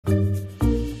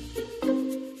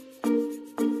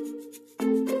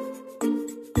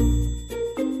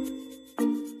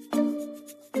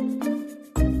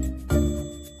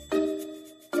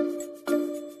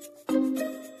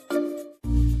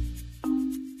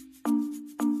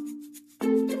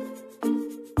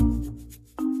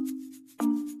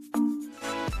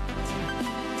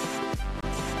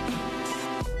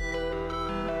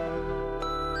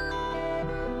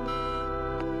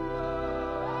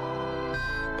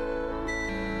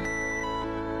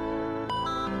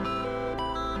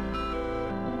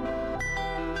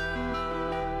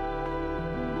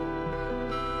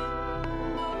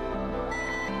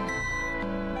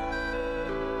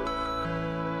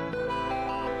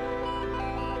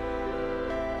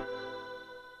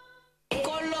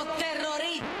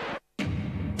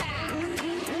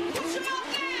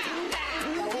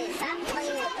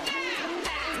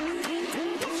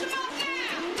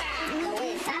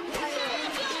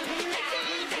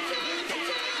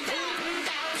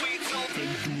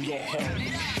Is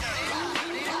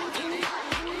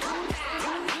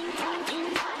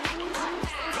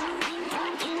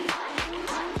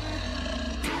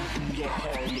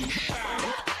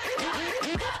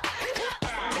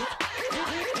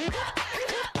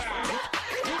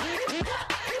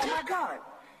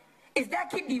that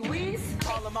Kidney Weeze?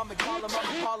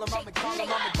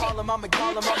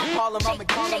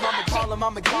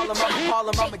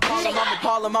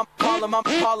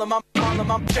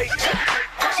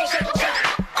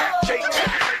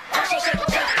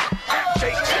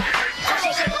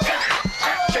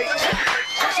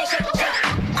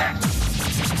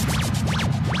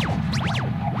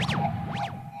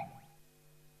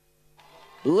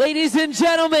 Ladies and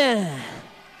gentlemen,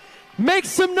 make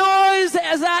some noise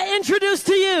as I introduce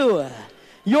to you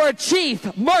your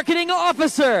Chief Marketing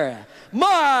Officer,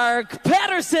 Mark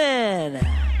Patterson.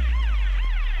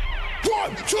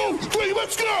 1, 2, 3,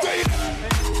 let's go!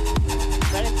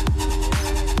 Ready?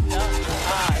 No?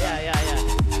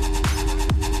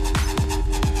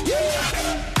 Yeah.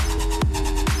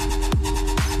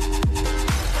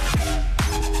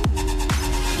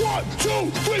 1,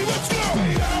 2, 3, let's go!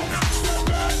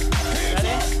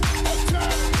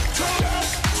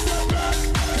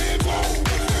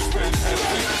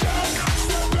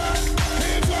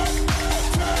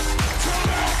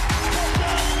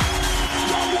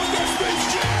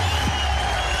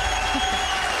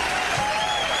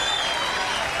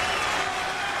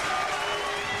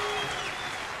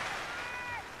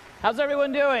 How's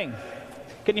everyone doing?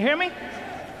 Can you hear me?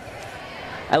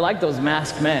 I like those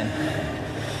masked men.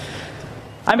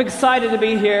 I'm excited to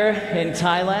be here in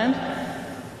Thailand.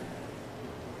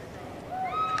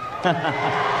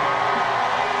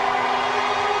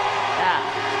 Yeah.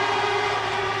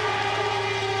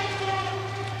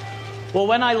 Well,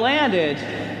 when I landed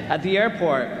at the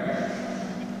airport,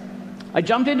 I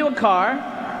jumped into a car.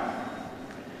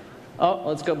 Oh,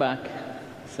 let's go back.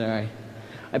 Sorry.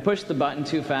 I pushed the button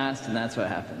too fast, and that's what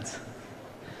happens.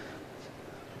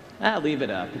 Leave it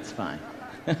up. It's fine.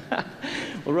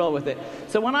 We'll roll with it.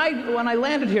 So when I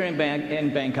landed here in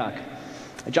Bangkok,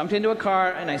 I jumped into a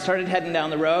car, and I started heading down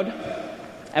the road,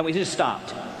 and we just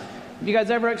stopped. Have you guys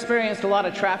ever experienced a lot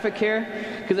of traffic here?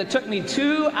 Because it took me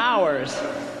 2 hours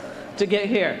to get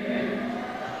here.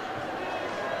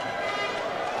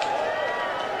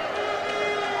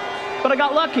 But I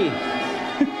got lucky.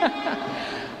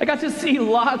 I got to see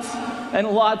lots and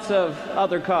lots of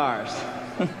other cars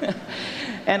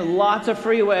and lots of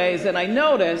freeways, and I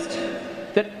noticed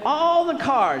that all the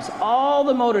cars, all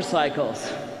the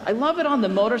motorcycles, I love it on the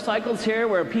motorcycles here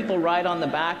where people ride on the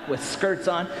back with skirts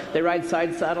on. They ride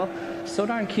side saddle. So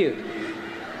darn cute.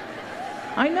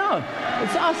 I know.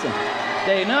 It's awesome.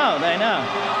 They know.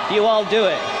 You all do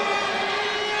it.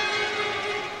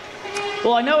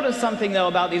 Well, I noticed something, though,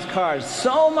 about these cars.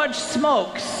 So much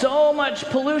smoke, so much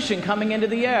pollution coming into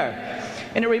the air.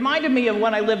 And it reminded me of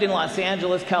when I lived in Los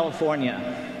Angeles, California.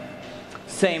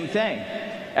 Same thing.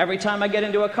 Every time I get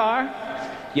into a car,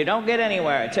 you don't get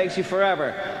anywhere. It takes you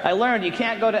forever. I learned you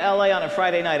can't go to LA on a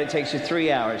Friday night. It takes you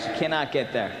 3 hours. You cannot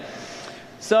get there.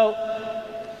 So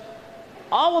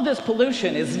all of this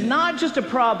pollution is not just a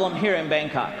problem here in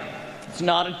Bangkok. It's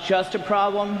not just a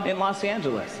problem in Los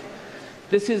Angeles.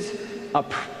 This is a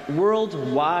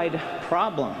worldwide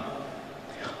problem.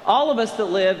 All of us that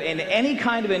live in any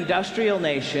kind of industrial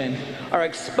nation are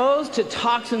exposed to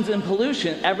toxins and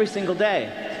pollution every single day.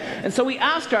 And so we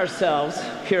asked ourselves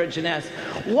here at Jeunesse,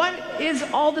 what is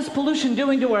all this pollution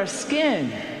doing to our skin?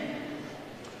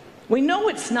 We know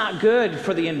it's not good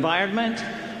for the environment.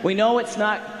 We know it's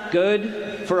not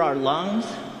good for our lungs.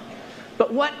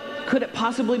 But what could it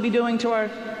possibly be doing to our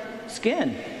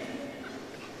skin?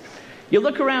 You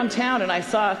look around town and I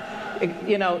saw,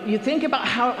 you think about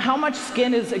how much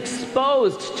skin is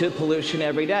exposed to pollution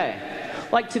every day.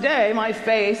 Like today,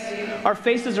 our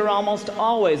faces are almost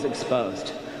always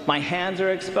exposed. My hands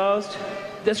are exposed.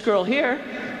 This girl here,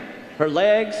 her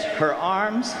legs, her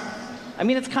arms. I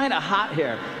mean, it's kind of hot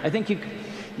here. I think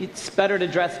it's better to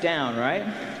dress down, right?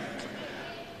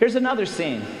 Here's another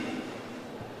scene.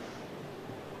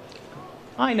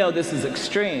 I know this is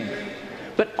extreme.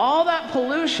 But all that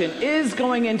pollution is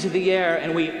going into the air,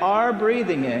 and we are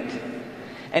breathing it,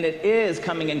 and it is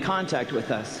coming in contact with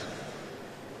us.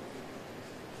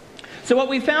 So what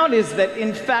we found is that,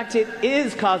 in fact, it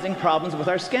is causing problems with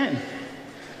our skin.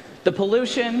 The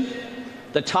pollution,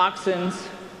 the toxins,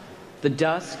 the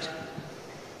dust,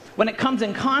 when it comes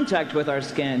in contact with our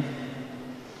skin,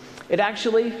 it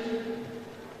actually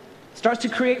starts to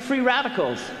create free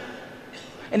radicals,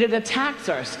 and it attacks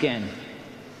our skin.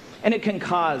 And it can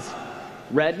cause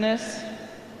redness,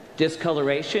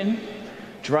 discoloration,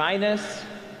 dryness,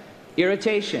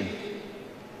 irritation.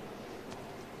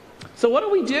 So what do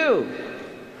we do?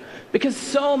 Because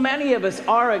so many of us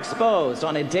are exposed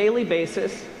on a daily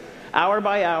basis, hour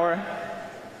by hour.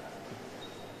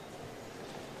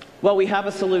 Well, we have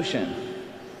a solution.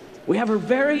 We have a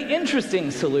very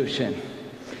interesting solution.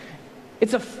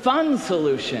 It's a fun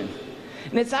solution.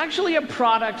 And it's actually a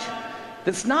product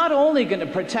that's not only going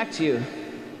to protect you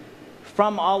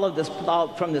from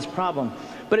from this problem,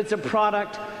 but it's a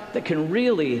product that can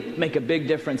really make a big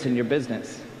difference in your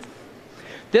business.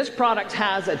 This product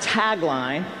has a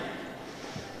tagline,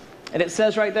 and it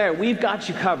says right there, "We've got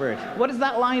you covered." What does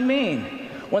that line mean?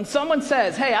 When someone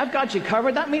says, "Hey, I've got you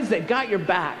covered," that means they've got your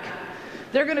back.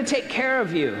 They're going to take care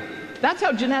of you. That's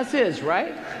how Jeunesse is,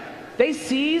 right? They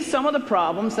see some of the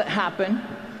problems that happen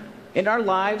in our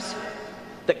lives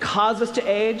that cause us to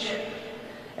age,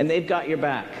 and they've got your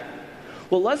back.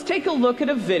 Well, let's take a look at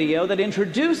a video that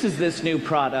introduces this new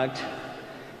product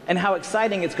and how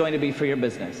exciting it's going to be for your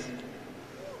business.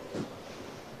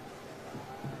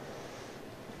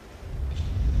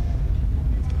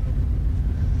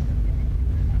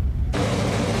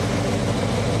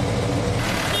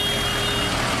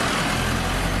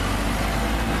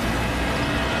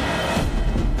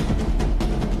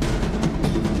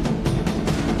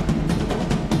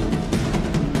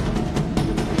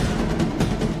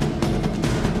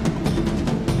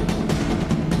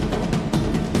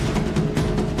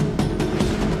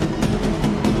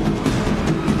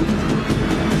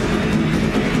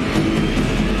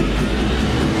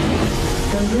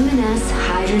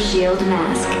 Hydrashield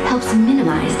Mask helps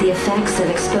minimize the effects of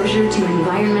exposure to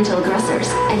environmental aggressors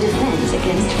and defends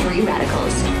against free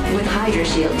radicals with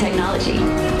Hydrashield technology.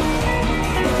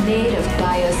 Made of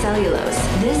biocellulose,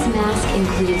 this mask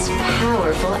includes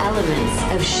powerful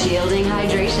elements of shielding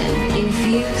hydration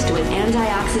infused with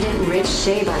antioxidant-rich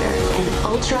shea butter and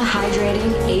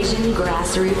ultra-hydrating Asian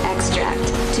grassroot extract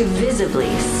to visibly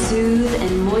soothe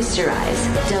and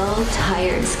moisturize dull,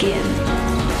 tired skin.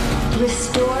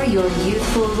 Restore your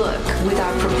youthful look with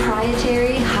our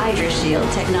proprietary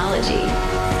Hydrashield technology.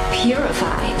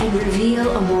 Purify and reveal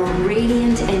a more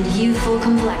radiant and youthful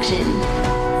complexion.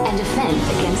 And defend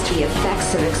against the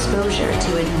effects of exposure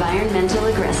to environmental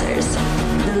aggressors.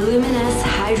 The Luminous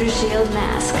Hydrashield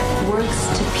Mask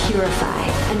works to purify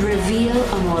and reveal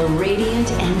a more radiant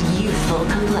and youthful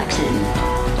complexion.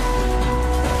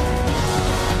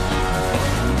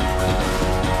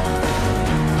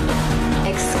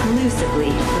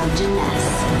 Exclusively from Jeunesse.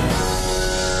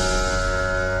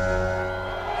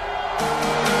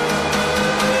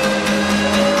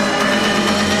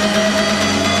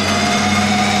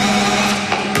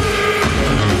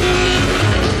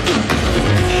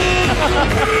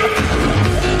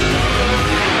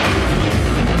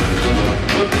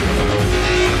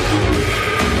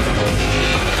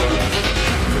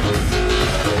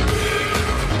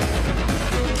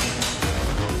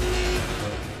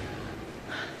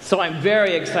 So I'm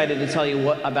very excited to tell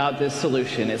you about this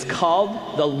solution. It's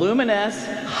called the Luminous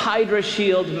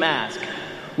Hydrashield Mask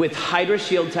with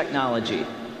Hydrashield technology.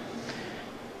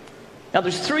 Now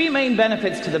there's three main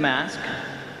benefits to the mask.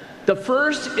 The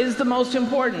first is the most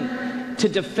important, to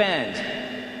defend.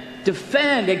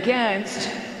 Defend against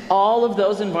all of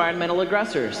those environmental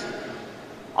aggressors,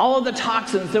 all of the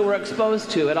toxins that we're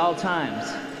exposed to at all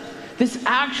times. This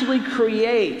actually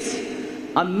creates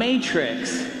a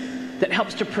matrix that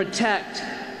helps to protect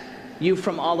you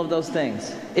from all of those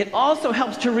things. It also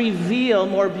helps to reveal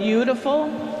more beautiful,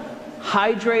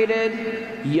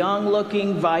 hydrated,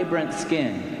 young-looking, vibrant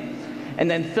skin. And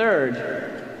then third,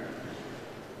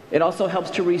 it also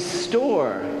helps to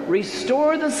restore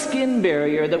the skin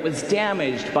barrier that was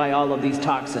damaged by all of these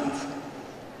toxins.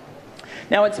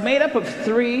 Now it's made up of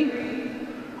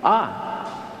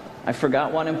I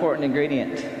forgot one important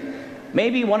ingredient.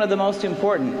 Maybe one of the most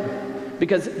important.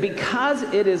 Because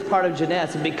it is part of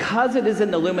Jeunesse, and because it is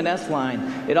in the Luminous line,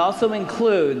 it also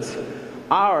includes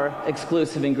our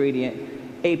exclusive ingredient,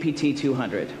 APT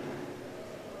 200.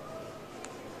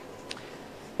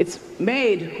 It's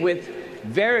made with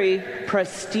very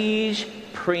prestige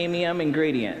premium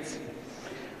ingredients.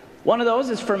 One of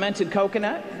those is fermented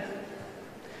coconut.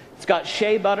 It's got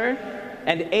shea butter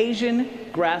and Asian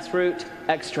grassroot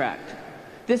extract.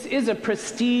 This is a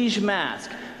prestige mask.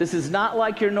 This is not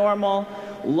like your normal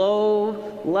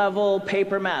low-level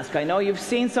paper mask. I know you've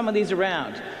seen some of these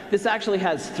around. This actually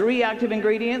has 3 active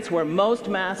ingredients where most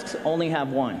masks only have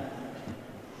 1.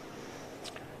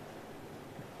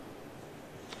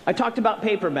 I talked about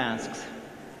paper masks.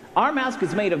 Our mask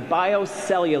is made of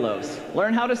biocellulose.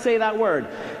 Learn how to say that word.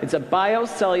 It's a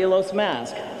biocellulose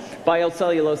mask.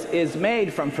 Biocellulose is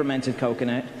made from fermented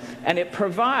coconut, and it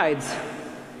provides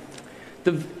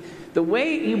the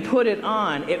way you put it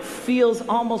on, it feels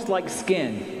almost like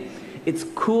skin. It's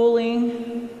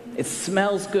cooling, it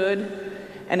smells good,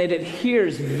 and it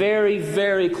adheres very,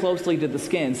 very closely to the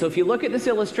skin. So if you look at this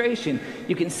illustration,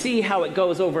 you can see how it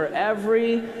goes over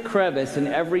every crevice and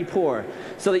every pore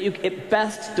so that it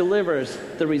best delivers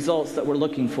the results that we're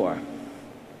looking for.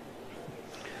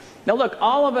 Now look,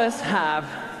 all of us have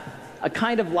a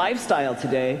kind of lifestyle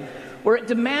today where it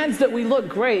demands that we look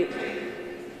great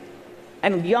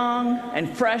and young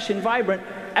and fresh and vibrant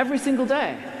every single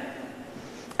day,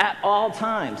 at all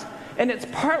times. And it's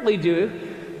partly due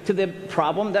to the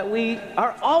problem that we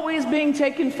are always being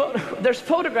taken there's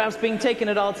photographs being taken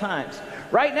at all times.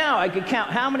 Right now, I could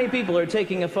count how many people are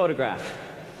taking a photograph.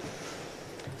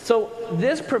 So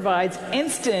this provides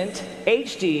instant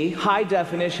HD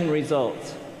high-definition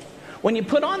results. When you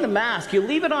put on the mask, you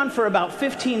leave it on for about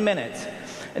 15 minutes.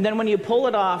 And then when you pull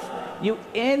it off, you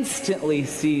instantly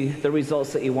see the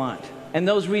results that you want. And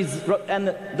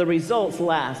the results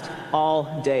last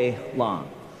all day long.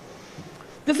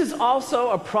 This is also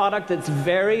a product that's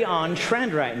very on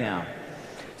trend right now.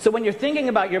 So when you're thinking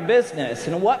about your business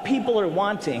and what people are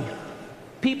wanting,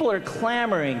 people are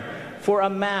clamoring for a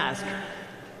mask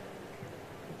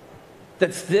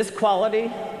that's this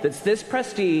quality, that's this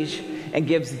prestige, and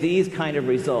gives these kind of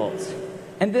results.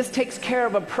 And this takes care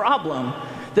of a problem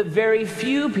that very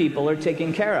few people are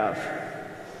taking care of.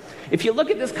 If you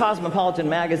look at this Cosmopolitan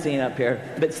magazine up here,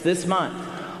 that's this month,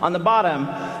 on the bottom,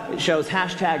 it shows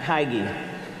 #Hygie.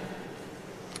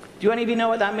 Do any of you know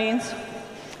what that means?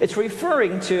 It's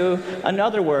referring to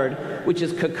another word, which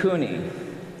is cocooning.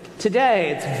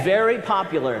 Today, it's very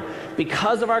popular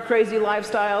because of our crazy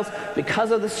lifestyles, because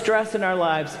of the stress in our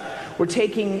lives. We're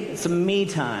taking some me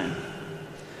time,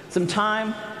 some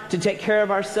time to take care of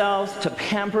ourselves, to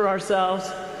pamper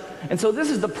ourselves. And so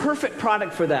this is the perfect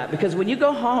product for that, because when you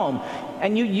go home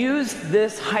and you use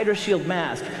this Hydrashield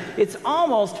mask, it's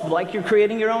almost like you're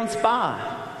creating your own spa.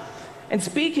 And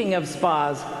speaking of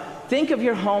spas, think of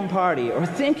your home party, or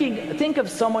think of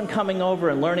someone coming over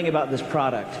and learning about this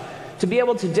product. To be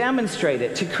able to demonstrate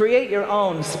it, to create your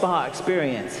own spa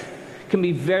experience, can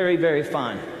be very, very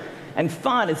fun. And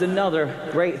fun is another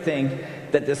great thing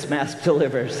that this mask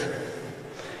delivers.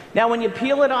 Now, when you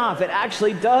peel it off, it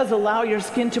actually does allow your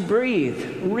skin to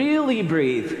breathe, really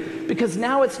breathe, because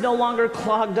now it's no longer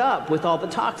clogged up with all the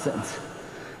toxins.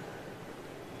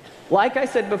 Like I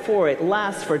said before, it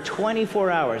lasts for 24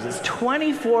 hours. It's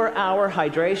 24-hour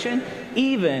hydration,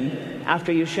 even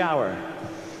after you shower.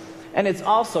 And it's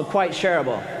also quite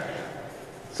shareable.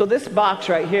 So this box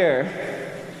right here,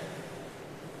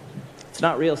 it's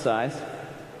not real size.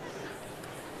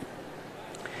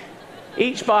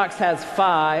 Each box has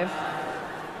 5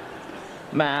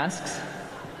 masks.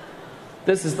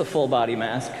 This is the full body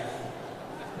mask.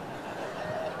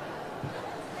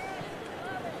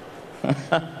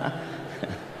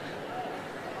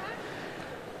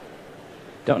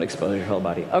 Don't expose your whole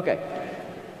body. Okay.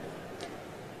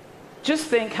 Just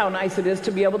think how nice it is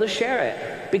to be able to share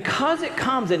it. Because it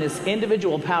comes in this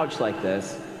individual pouch like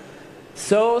this,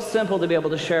 so simple to be able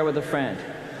to share with a friend.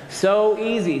 So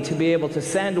easy to be able to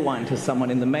send one to someone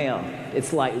in the mail.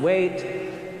 It's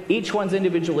lightweight. Each one's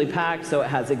individually packed, so it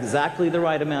has exactly the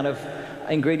right amount of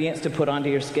ingredients to put onto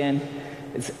your skin.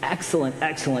 It's excellent,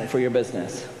 excellent for your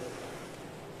business.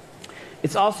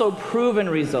 It's also proven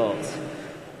results.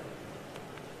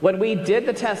 When we did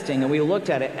the testing and we looked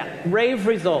at it, rave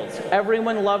results.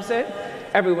 Everyone loves it.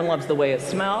 Everyone loves the way it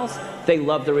smells. They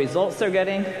love the results they're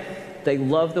getting. They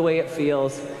love the way it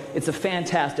feels. It's a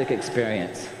fantastic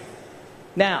experience.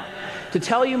 Now, to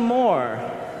tell you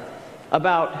more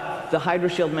about the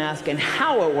Hydrashield mask and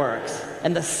how it works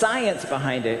and the science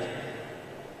behind it,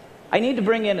 I need to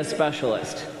bring in a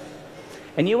specialist.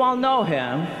 And you all know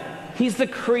him. He's the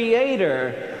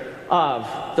creator of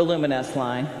the Luminesce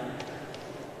line.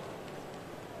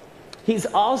 He's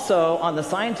also on the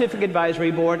scientific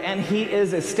advisory board, and he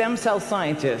is a stem cell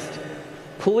scientist.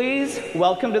 Please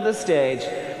welcome to the stage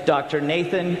Dr.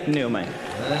 Nathan Newman.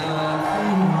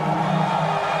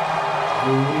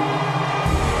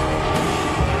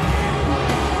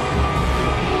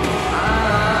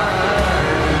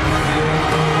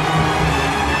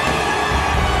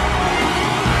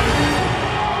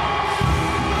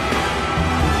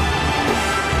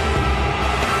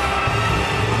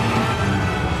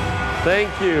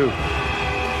 Thank you.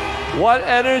 What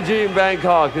energy in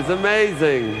Bangkok. It's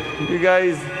amazing. You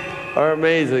guys are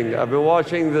amazing. I've been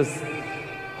watching this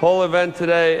whole event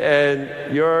today,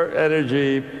 and your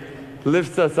energy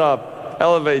lifts us up,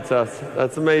 elevates us.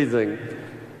 That's amazing.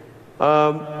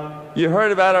 You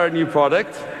heard about our new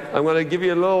product. I'm going to give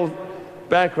you a little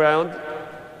background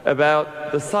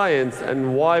about the science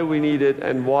and why we need it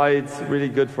and why it's really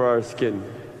good for our skin.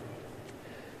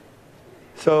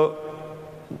 So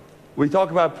we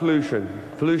talk about pollution.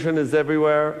 Pollution is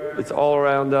everywhere. It's all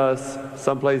around us.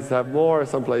 Some places have more,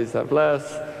 some places have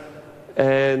less.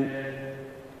 And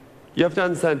you have to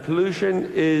understand,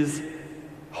 pollution is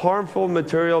harmful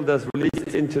material that's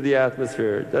released into the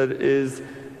atmosphere that is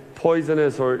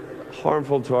poisonous or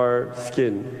harmful to our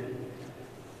skin.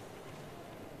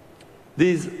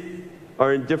 These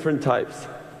are in different types.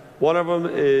 One of them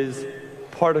is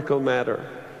particle matter.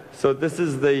 So this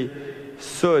is the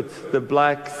soot, the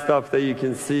black stuff that you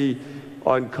can see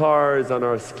on cars, on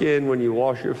our skin when you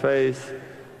wash your face.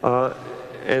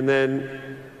 And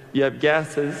then you have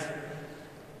gases.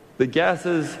 The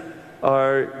gases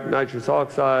are nitrous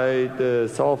oxide,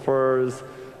 sulfurs,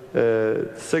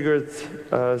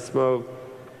 cigarette smoke,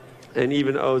 and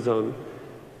even ozone.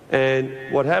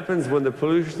 And what happens when the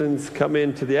pollutants come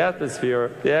into the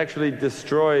atmosphere, they actually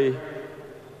destroy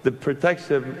the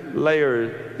protective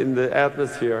layer in the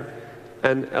atmosphere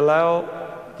and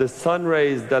allow the sun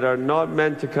rays that are not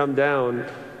meant to come down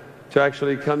to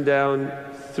actually come down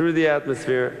through the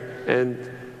atmosphere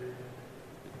and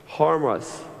harm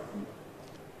us.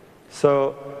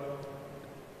 So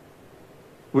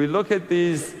we look at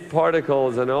these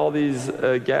particles and all these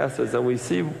gases and we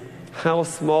see how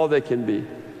small they can be.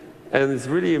 And it's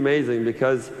really amazing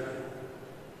because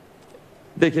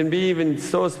they can be even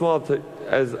so small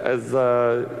as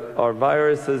our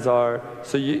viruses are.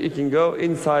 So it can go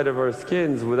inside of our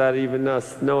skins without even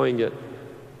us knowing it.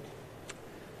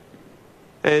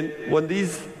 And when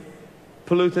these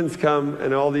pollutants come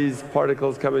and all these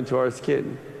particles come into our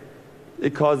skin,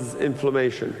 it causes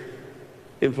inflammation.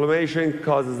 Inflammation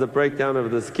causes the breakdown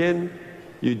of the skin.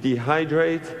 You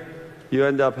dehydrate. You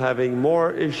end up having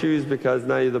more issues because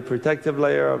now the protective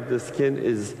layer of the skin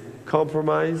is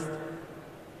compromised,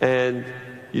 and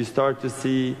you start to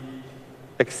see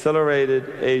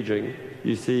accelerated aging.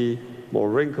 You see more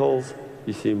wrinkles,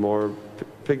 you see more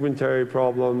pigmentary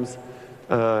problems,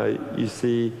 you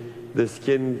see the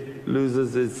skin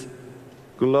loses its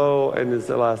glow and its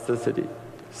elasticity.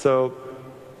 So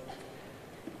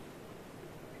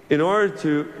in order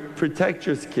to protect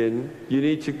your skin, you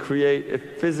need to create a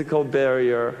physical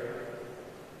barrier,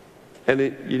 and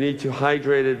you need to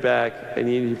hydrate it back, and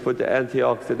you need to put the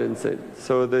antioxidants in.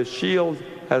 So the shield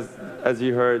has, as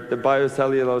you heard, the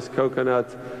biocellulose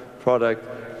coconut product,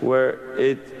 where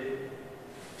it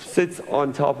sits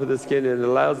on top of the skin and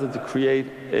allows it to create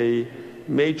a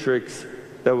matrix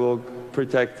that will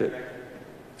protect it.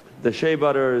 The shea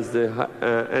butter is the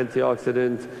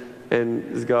antioxidant, and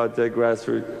it's got the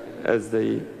grassroot as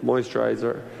the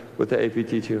moisturizer with the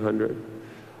APT 200.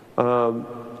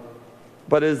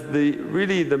 But is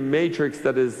really the matrix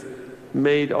that is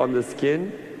made on the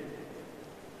skin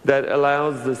that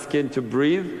allows the skin to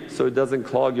breathe so it doesn't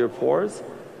clog your pores.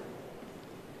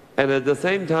 And at the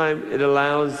same time, it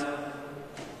allows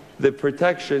the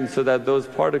protection so that those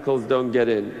particles don't get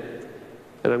in.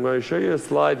 And I'm going to show you a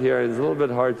slide here, and it's a little bit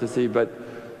hard to see, but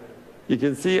you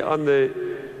can see on the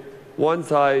one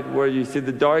side where you see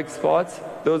the dark spots,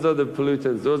 those are the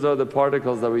pollutants, those are the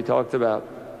particles that we talked about.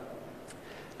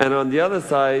 And on the other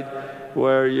side,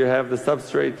 where you have the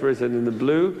substrate present in the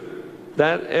blue,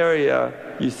 that area,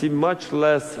 you see much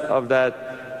less of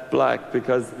that black,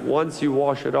 because once you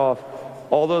wash it off,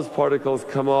 all those particles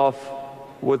come off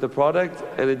with the product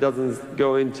and it doesn't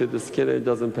go into the skin, it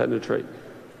doesn't penetrate.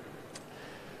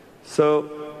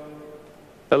 So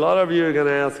a lot of you are going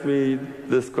to ask me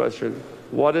this question: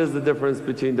 what is the difference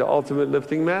between the Ultimate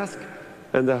Lifting Mask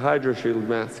and the Hydrashield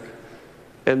Mask?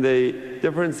 And the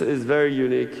difference is very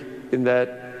unique in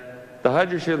that the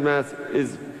Hydrashield Mask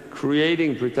is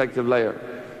creating protective layer.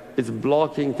 It's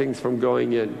blocking things from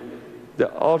going in.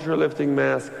 The Ultra Lifting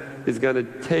Mask is going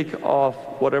to take off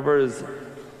whatever is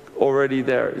already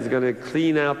there. It's going to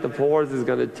clean out the pores. It's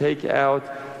going to take out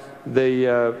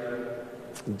the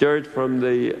dirt from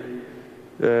the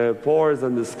pores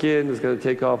and the skin. It's going to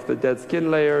take off the dead skin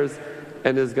layers,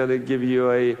 and it's going to give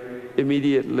you a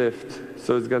immediate lift.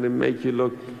 So it's going to make you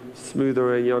look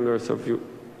smoother and younger.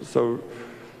 So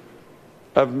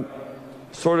I've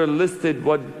sort of listed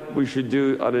what we should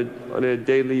do on a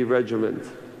daily regimen.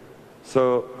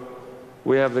 So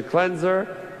we have the cleanser,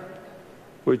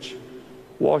 which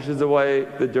washes away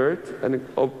the dirt and it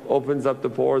opens up the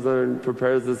pores and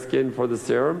prepares the skin for the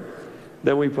serum.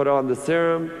 Then we put on the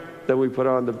serum, then we put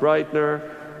on the brightener,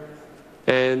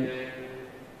 and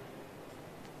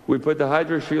we put the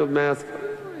Hydrashield Mask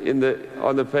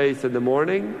on the face in the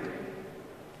morning,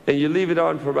 And you leave it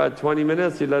on for about 20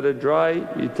 minutes, you let it dry,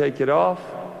 you take it off,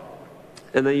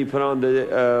 and then you put on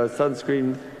the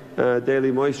sunscreen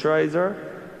daily moisturizer,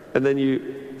 and then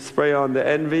you spray on the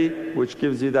Envy, which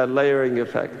gives you that layering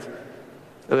effect.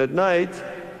 And at night,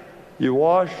 you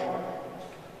wash,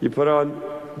 you put on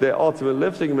the Ultimate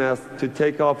Lifting Mask to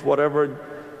take off whatever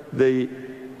the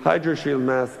Hydrashield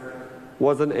Mask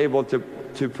wasn't able to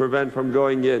prevent from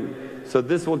going in. So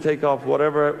this will take off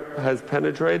whatever has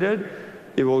penetrated,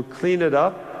 it will clean it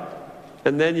up,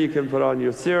 and then you can put on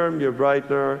your serum, your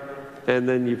brightener, and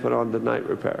then you put on the night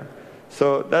repair.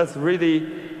 So that's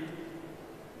really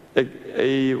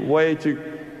a way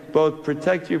to both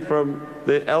protect you from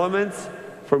the elements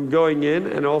from going in,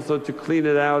 and also to clean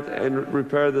it out and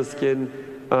repair the skin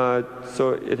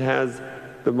so it has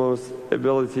the most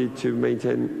ability to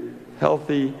maintain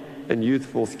healthy and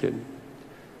youthful skin.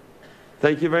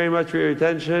 Thank you very much for your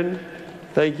attention.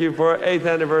 Thank you for our 8th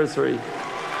anniversary.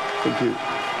 Thank you.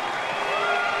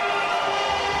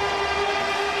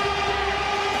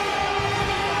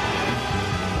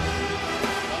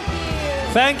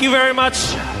 Thank you very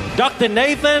much, Dr.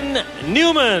 Nathan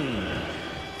Newman,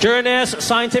 Journey's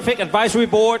Scientific Advisory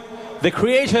Board, the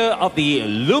creator of the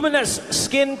Luminous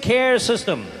Skin Care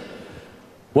System.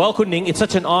 Well, Kun Ning, it's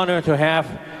such an honor to have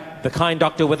the kind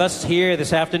doctor with us here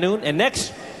this afternoon. And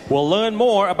next, we'll learn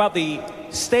more about the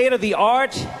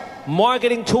state-of-the-art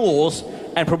marketing tools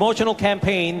and promotional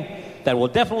campaign that will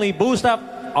definitely boost up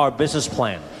our business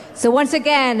plan. So once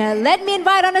again, let me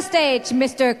invite on the stage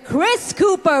Mr. Chris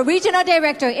Cooper, Regional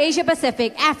Director, Asia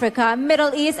Pacific, Africa,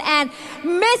 Middle East, and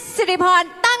Miss Siriphon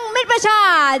Tang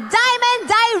Mitprasha, Diamond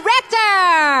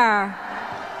Director.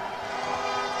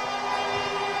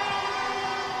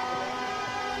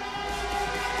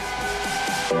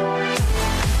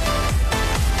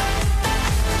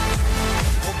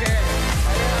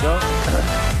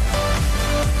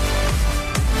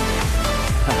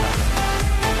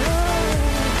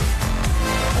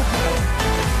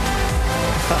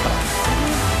 Okay.